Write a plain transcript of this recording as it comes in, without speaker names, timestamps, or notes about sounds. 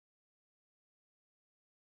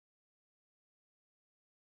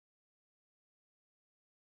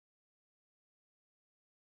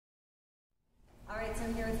Alright, so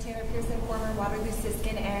I'm here with Tanner Pearson, former Waterloo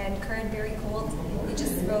Siskin and current Barrie Colt. He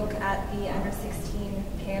just spoke at the Under-16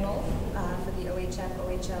 panel for the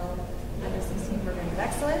OHL Under-16 Program of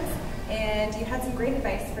Excellence. And you had some great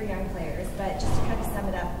advice for young players, but just to kind of sum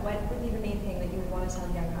it up, what would be the main thing that you would want to tell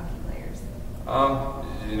young hockey players? I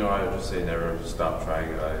would just say never stop trying,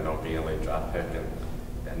 being a late draft pick and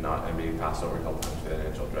being passed over a couple times for the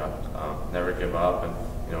NHL draft. Never give up and,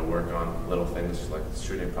 work on little things like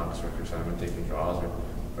shooting pucks or and taking draws or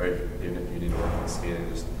even if you need to work on skating,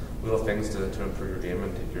 just little things to improve your game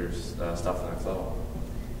and take your stuff to the next level.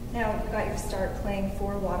 Now, you got your start playing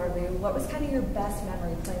for Waterloo. What was kind of your best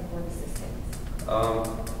memory playing for the Siskins?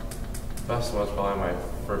 Best was probably my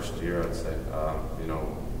first year, I'd say.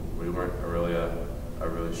 We weren't a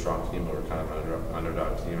really strong team, but we're kind of an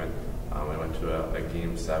underdog team, and we went to a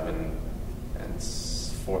game 7 and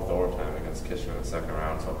fourth overtime against Kitchener in the second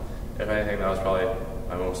round. So, if anything, that was probably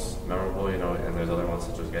my most memorable. And there's other ones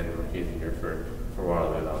such as getting rookie of the year for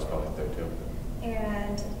Waterloo. That was probably there too.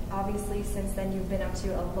 And obviously, since then, you've been up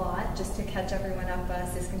to a lot. Just to catch everyone up,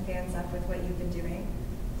 Siskin fans up with what you've been doing.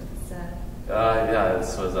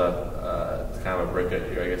 This was kind of a breakout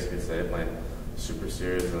year, I guess you could say, playing Super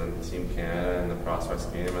Series and Team Canada and the Prospects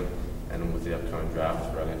game, and with the upcoming draft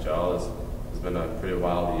for NHL, it's been a pretty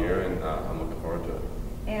wild year, and I'm looking forward to it.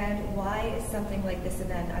 And why is something like this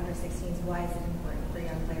event, Under-16s, why is it important for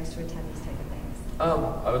young players to attend these type of things? I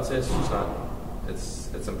would say it's just not.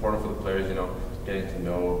 It's important for the players, getting to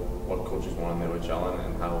know what coaches want in the OHL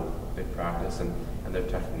and how they practice and their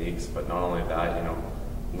techniques. But not only that,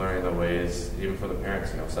 learning the ways, even for the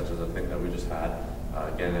parents, such as the thing that we just had,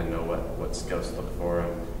 getting to know what scouts look for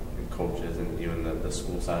and coaches and even the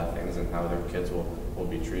school side of things and how their kids will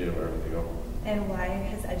be treated wherever they go. And why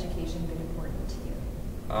has education been important to you?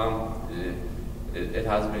 It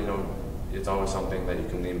has been, it's always something that you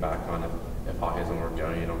can lean back on if hockey doesn't work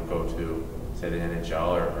out. You don't go to, say, the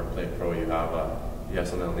NHL or play pro. You have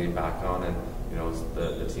something to lean back on, and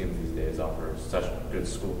the teams these days offer such good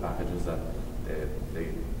school packages that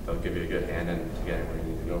they'll give you a good hand to getting where you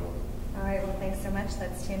need to go. All right, well, thanks so much.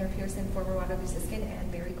 That's Tanner Pearson, former Waterloo Siskin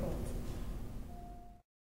and Barrie Colt.